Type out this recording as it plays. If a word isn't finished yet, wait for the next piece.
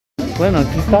Bueno,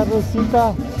 aquí está Rosita.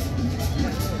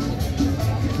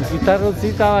 Aquí está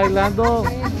Rosita bailando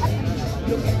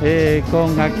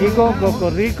con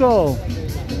Cocorrico.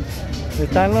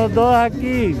 Están los dos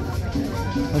aquí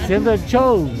haciendo el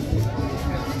show.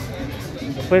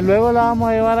 Pues luego la vamos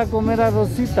a llevar a comer a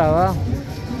Rosita, ¿va?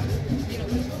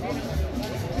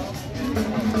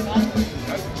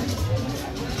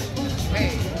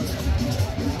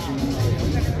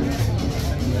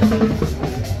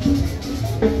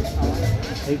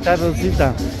 Ahí está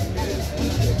Rosita.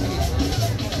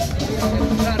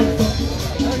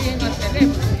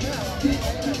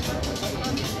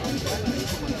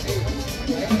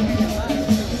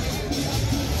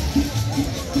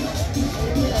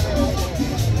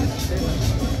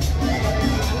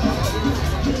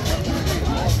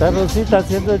 Está Rosita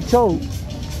haciendo el show.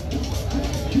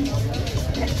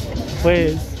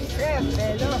 Pues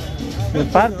de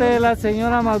parte de la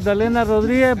señora Magdalena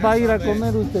Rodríguez va a ir a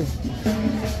comer usted.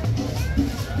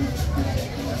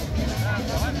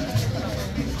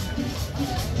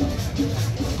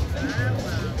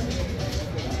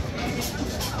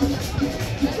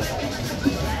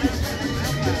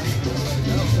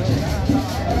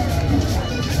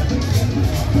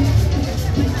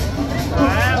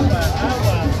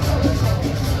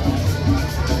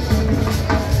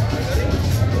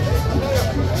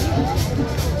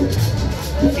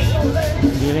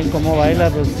 Miren cómo baila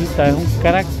Rosita, es un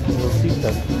crack Rosita.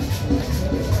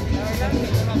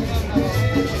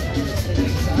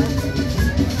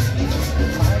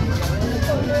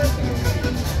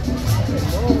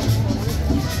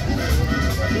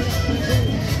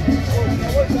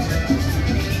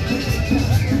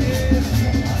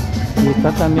 Y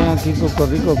está también aquí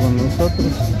Cocorrico con nosotros.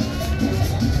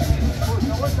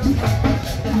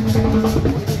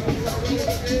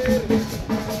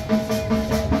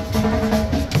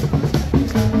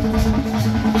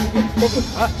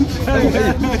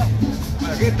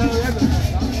 Aquí está bailando.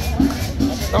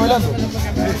 ¿Está bailando? Sí.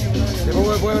 ¿Te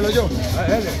puedo verlo yo?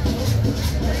 Dale.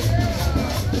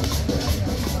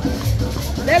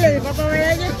 Dale, ¿de papá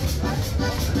ve ella?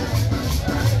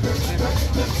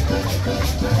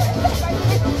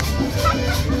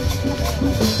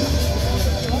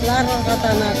 Claro,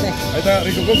 Satanate. Ahí está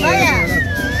Rico Coco.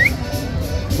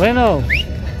 Bueno,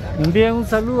 envíen un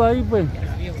saludo ahí pues.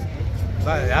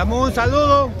 Vale, le damos un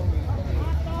saludo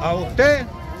a usted,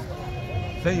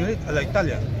 señorita, a la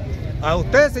Italia. A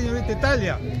usted, señorita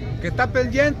Italia, que está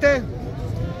pendiente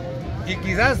y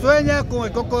quizás sueña con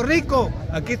el Cocorrico.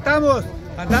 Aquí estamos,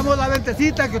 andamos la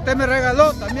ventecita que usted me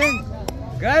regaló también.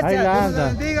 Gracias, Dios la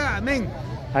bendiga, amén.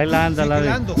 Ahí la anda, sí,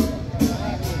 la ando.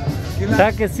 O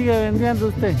sea que sigue vendiendo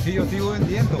usted. Sí, yo sigo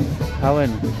vendiendo. Ah,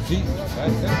 bueno. Sí.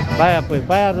 Vaya pues,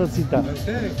 vaya Rosita.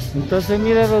 Entonces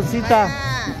mire Rosita,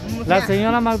 la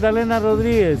señora Magdalena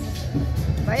Rodríguez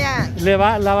la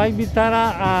va a invitar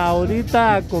a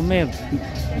ahorita a comer.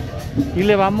 Y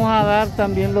le vamos a dar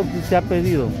también lo que usted ha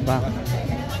pedido. Va.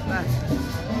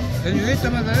 Señorita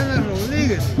Magdalena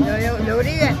Rodríguez.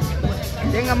 Rodríguez,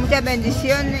 tenga muchas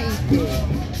bendiciones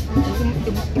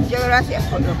y muchas gracias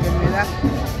por lo que me da.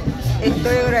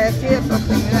 Estoy agradecida por lo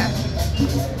que me da.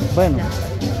 Bueno.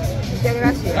 Muchas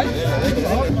gracias.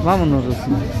 Vámonos, Rosita.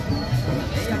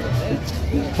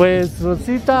 Pues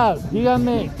Rosita,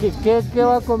 dígame, ¿qué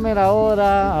va a comer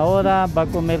ahora? ¿Ahora va a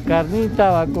comer carnita?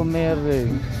 ¿Va a comer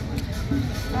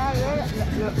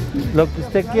lo que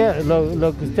usted quiera,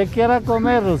 lo que usted quiera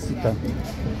comer, Rosita?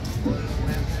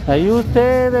 Ahí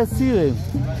usted decide.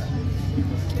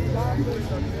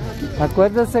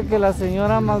 Acuérdese que la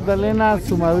señora Magdalena,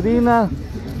 su madrina,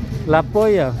 la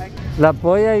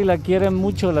apoya y la quiere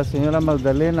mucho la señora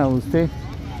Magdalena. Usted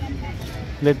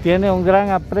le tiene un gran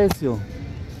aprecio.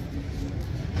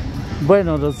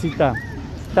 Bueno, Rosita,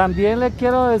 también le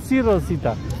quiero decir,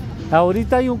 Rosita,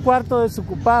 ahorita hay un cuarto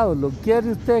desocupado. ¿Lo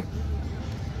quiere usted?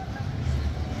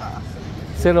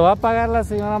 Se lo va a pagar la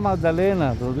señora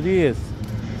Magdalena Rodríguez.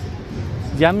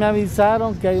 Ya me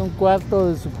avisaron que hay un cuarto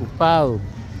desocupado.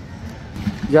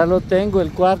 Ya lo tengo,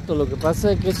 el cuarto. Lo que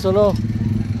pasa es que solo...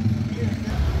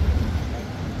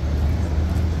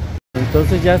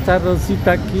 Entonces ya está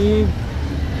Rosita aquí,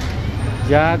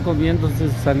 ya comiéndose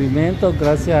sus alimentos,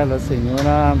 gracias a la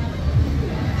señora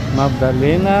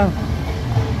Magdalena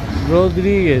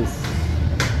Rodríguez.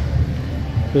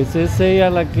 Pues es ella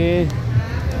la que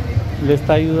le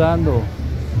está ayudando.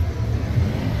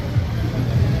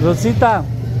 Rosita,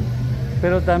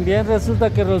 pero también resulta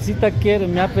que Rosita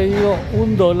me ha pedido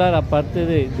 $1 aparte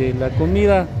de la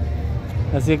comida,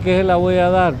 así que se la voy a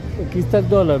dar. Aquí está el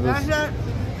dólar, Rosita.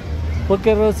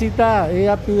 Porque Rosita,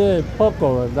 ella pide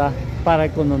poco, ¿verdad? Para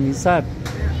economizar.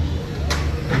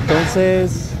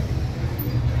 Entonces,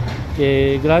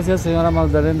 Que gracias, señora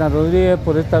Magdalena Rodríguez,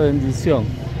 por esta bendición.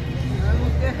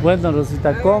 Bueno,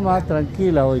 Rosita, coma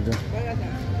tranquila, oiga.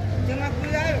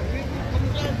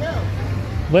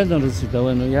 Bueno, Rosita,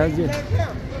 bueno, ya.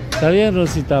 Está bien,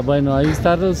 Rosita. Bueno, ahí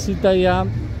está Rosita ya.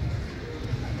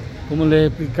 Como les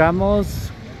explicamos,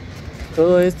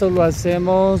 todo esto lo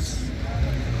hacemos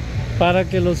para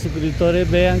que los suscriptores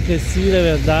vean que sí, de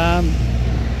verdad,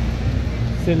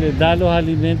 se les da los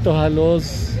alimentos a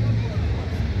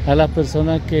las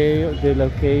personas de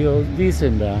las que ellos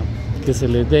dicen, ¿verdad? Que se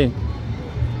les dé.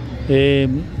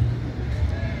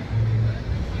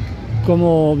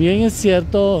 Como bien es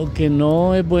cierto que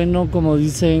no es bueno, como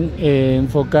dicen,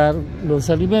 enfocar los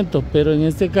alimentos, pero en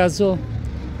este caso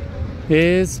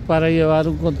es para llevar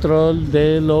un control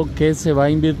de lo que se va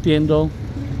invirtiendo,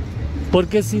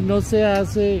 porque si no se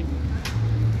hace,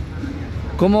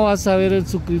 ¿cómo va a saber el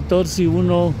suscriptor si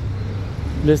uno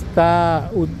le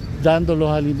está dando los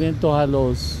alimentos a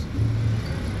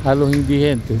los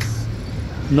indigentes?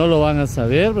 No lo van a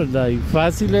saber, ¿verdad? Y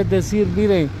fácil es decir,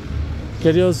 miren,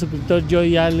 querido suscriptor, yo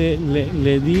ya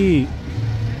le di,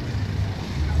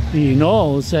 y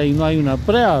no, o sea, y no hay una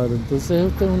prueba, ¿verdad?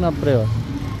 Entonces esto es una prueba.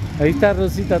 Ahí está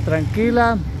Rosita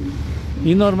tranquila,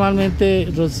 y normalmente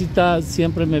Rosita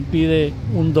siempre me pide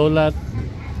 $1,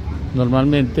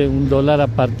 normalmente $1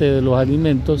 aparte de los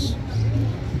alimentos.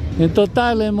 En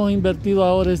total hemos invertido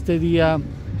ahora este día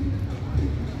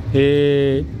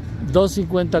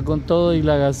 $2.50 con todo y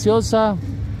la gaseosa,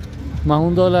 más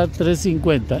 $1,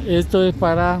 $3.50. Esto es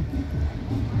para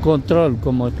control,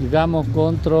 como explicamos,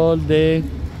 control de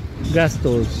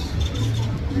gastos.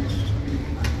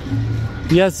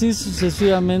 Y así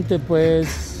sucesivamente,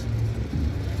 pues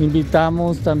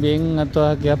invitamos también a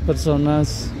todas aquellas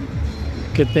personas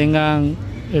que tengan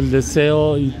el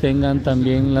deseo y tengan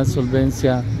también la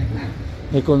solvencia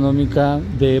económica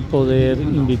de poder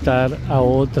invitar a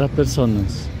otras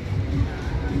personas,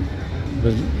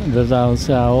 ¿verdad? O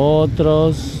sea, a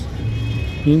otros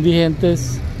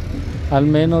indigentes, al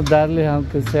menos darles,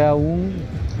 aunque sea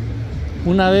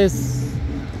una vez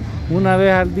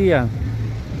al día,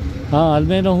 al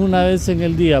menos una vez en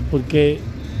el día, porque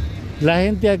la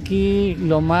gente aquí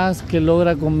lo más que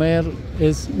logra comer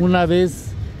es una vez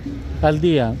al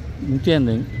día,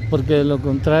 ¿entienden? Porque de lo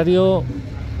contrario,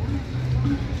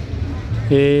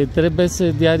 3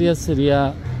 veces diarias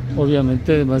sería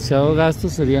obviamente demasiado gasto,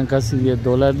 serían casi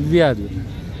 $10 diarios,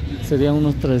 serían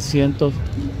unos $300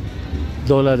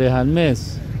 al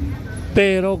mes.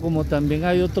 Pero como también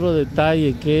hay otro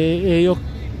detalle, que ellos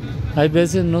hay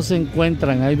veces no se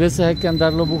encuentran, hay veces hay que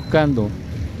andarlos buscando.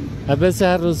 A veces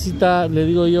a Rosita le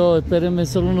digo yo, espérenme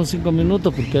solo unos 5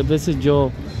 minutos, porque a veces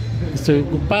yo estoy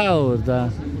ocupado, ¿verdad?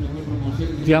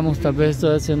 Digamos, tal vez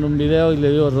estoy haciendo un video y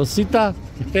le digo, Rosita,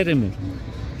 espéreme.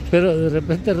 Pero de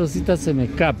repente Rosita se me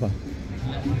escapa.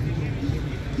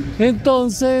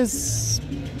 Entonces,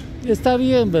 está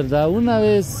bien, ¿verdad? Una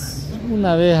vez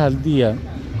al día.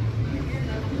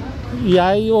 Y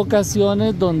hay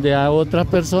ocasiones donde a otras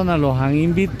personas los han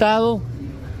invitado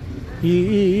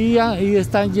y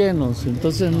están llenos.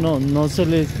 Entonces no se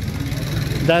les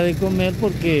da de comer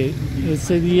porque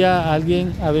ese día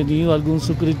alguien ha venido, algún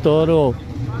suscriptor o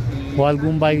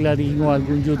algún bailarín o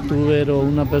algún youtuber o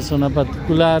una persona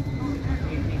particular,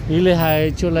 y les ha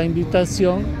hecho la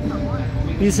invitación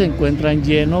y se encuentran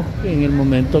llenos en el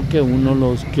momento que uno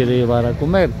los quiere llevar a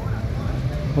comer.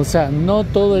 O sea, no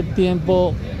todo el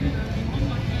tiempo,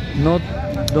 no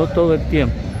todo el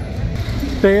tiempo,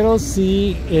 pero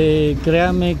sí,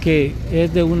 créanme que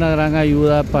es de una gran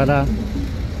ayuda para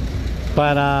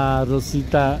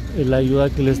Rosita, la ayuda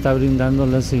que le está brindando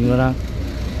la señora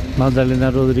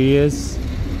Magdalena Rodríguez.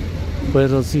 Pues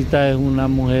Rosita es una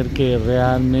mujer que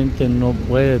realmente no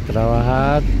puede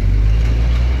trabajar.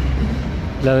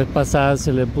 La vez pasada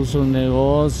se le puso un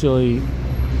negocio y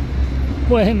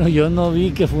bueno, yo no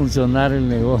vi que funcionara el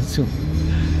negocio.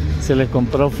 Se le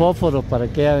compró fósforos para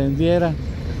que ella vendiera.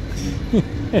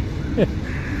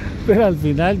 Pero al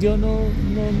final yo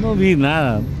no vi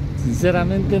nada.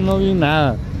 Sinceramente no vi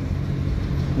nada.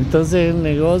 Entonces el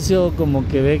negocio como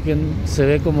que se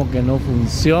ve como que no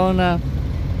funciona.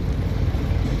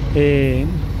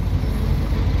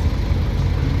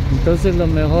 Entonces lo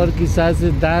mejor quizás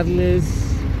es darles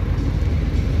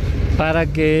para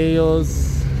que ellos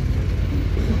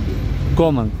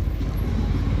coman.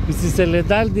 Y si se les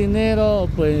da el dinero,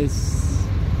 pues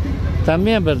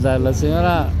también, ¿verdad? La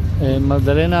señora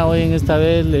Magdalena hoy en esta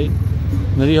vez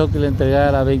me dijo que le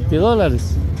entregara $20.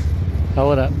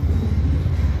 Ahora,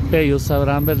 ellos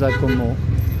sabrán, ¿verdad?, cómo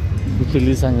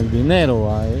utilizan el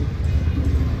dinero,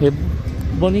 ¿eh? Es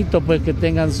bonito pues que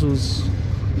tengan sus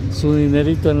su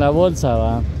dinerito en la bolsa,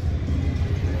 ¿va?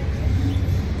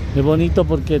 Es bonito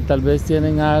porque tal vez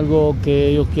tienen algo que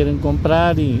ellos quieren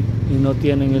comprar y no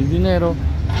tienen el dinero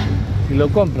y lo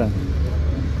compran.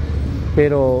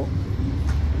 Pero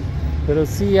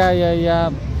sí,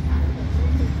 ya,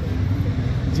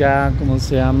 ¿cómo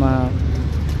se llama?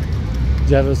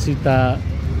 Ya Rosita,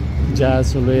 ya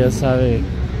solo ella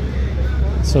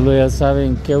sabe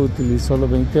en qué utilizó los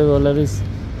 $20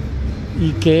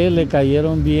 y que le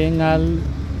cayeron bien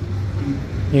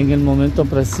en el momento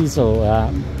preciso, ¿verdad?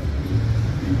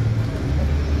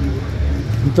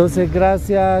 Entonces,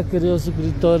 gracias, queridos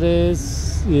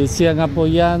suscriptores, sigan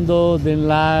apoyando, den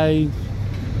like,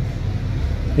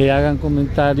 hagan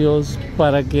comentarios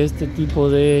para que este tipo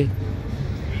de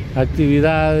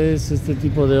actividades, este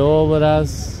tipo de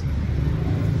obras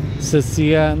se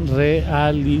sigan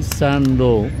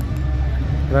realizando.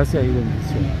 Gracias y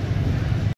bendiciones.